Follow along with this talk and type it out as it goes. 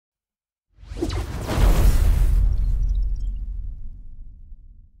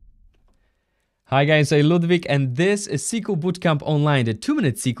Hi guys, I'm Ludwig and this is SQL Bootcamp Online, the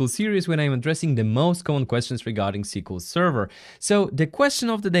 2-minute SQL series when I'm addressing the most common questions regarding SQL Server. So the question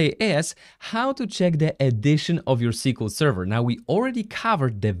of the day is how to check the edition of your SQL Server. Now we already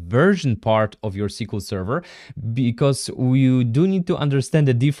covered the version part of your SQL Server because you do need to understand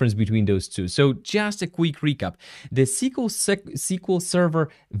the difference between those two. So just a quick recap. The SQL Server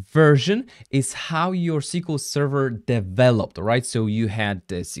version is how your SQL Server developed, right? So you had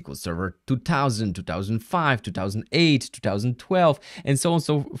the SQL Server 2000, 2005, 2008, 2012, and so on and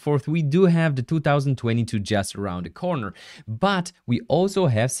so forth. We do have the 2022 just around the corner, but we also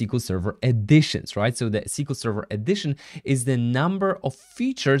have SQL Server editions, right? So the SQL Server edition is the number of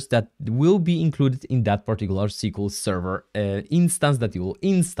features that will be included in that particular SQL Server instance that you will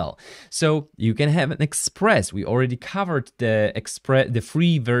install. So you can have an Express. We already covered the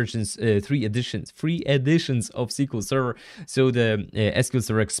free versions, free editions of SQL Server. So the SQL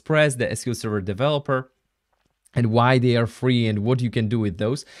Server Express, the SQL Server Developer, and why they are free and what you can do with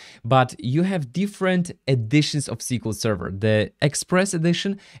those. But you have different editions of SQL Server. The Express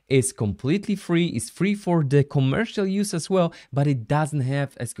edition is completely free. It's free for the commercial use as well, but it doesn't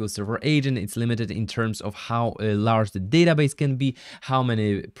have SQL Server agent. It's limited in terms of how large the database can be, how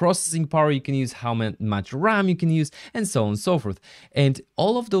many processing power you can use, how much RAM you can use, and so on and so forth. And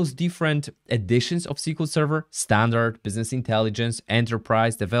all of those different editions of SQL Server, Standard, Business Intelligence,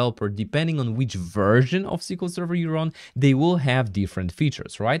 Enterprise, Developer, depending on which version of SQL Server you run, they will have different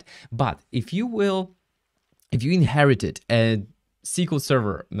features, right? But if you inherited a SQL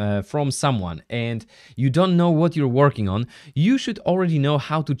Server from someone and you don't know what you're working on, you should already know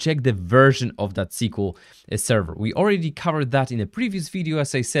how to check the version of that SQL Server. We already covered that in a previous video,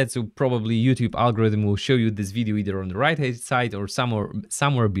 as I said, so probably YouTube algorithm will show you this video either on the right hand side or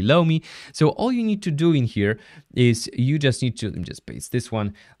somewhere below me. So all you need to do in here is you just need to, let me just paste this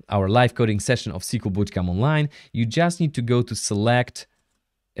one, our live coding session of SQL Bootcamp Online. You just need to go to select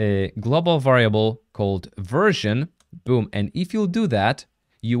a global variable called version. Boom. And if you'll do that,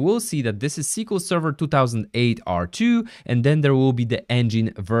 you will see that this is SQL Server 2008 R2, and then there will be the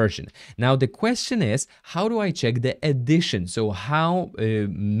engine version. Now, the question is, how do I check the edition? So how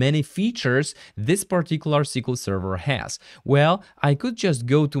many features this particular SQL Server has? Well, I could just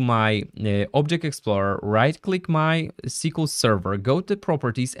go to my Object Explorer, right-click my SQL Server, go to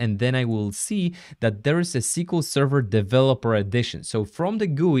Properties, and then I will see that there is a SQL Server Developer Edition. So from the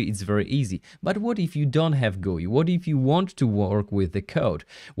GUI, it's very easy. But what if you don't have GUI? What if you want to work with the code?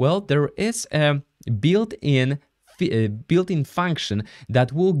 Well, there is a built-in function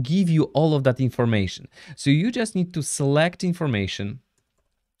that will give you all of that information. So you just need to select information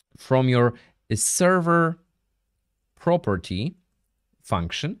from your server property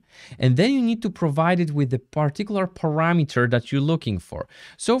function, and then you need to provide it with the particular parameter that you're looking for.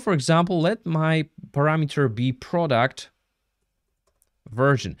 So for example, let my parameter be product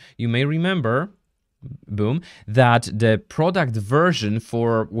version. You may remember, boom, that the product version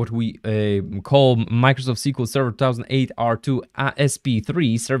for what we call Microsoft SQL Server 2008 R2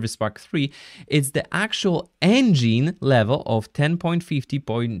 SP3 Service Pack 3, it's the actual engine level of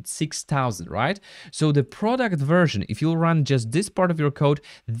 10.50.6000, right? So the product version, if you run just this part of your code,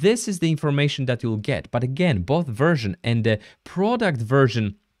 this is the information that you'll get. But again, both version and the product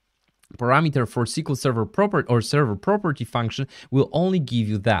version parameter for SQL Server property or server property function will only give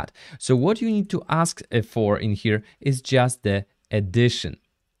you that. So what you need to ask for in here is just the edition.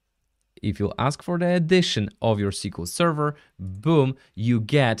 If you ask for the edition of your SQL Server, boom, you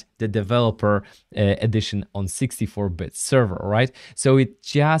get the developer edition on 64-bit server, right? So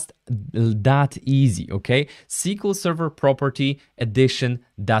it's just that easy, okay? SQL Server property edition,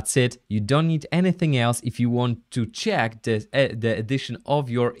 that's it. You don't need anything else if you want to check the edition of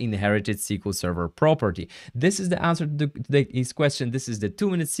your inherited SQL Server property. This is the answer to this question. This is the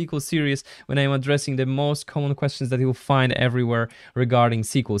 2-minute SQL series when I'm addressing the most common questions that you'll find everywhere regarding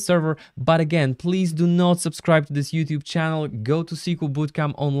SQL Server. But again, please do not subscribe to this YouTube channel. Go to SQL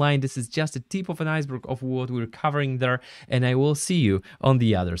Bootcamp Online. This is just a tip of an iceberg of what we're covering there, and I will see you on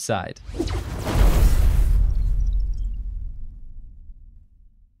the other side.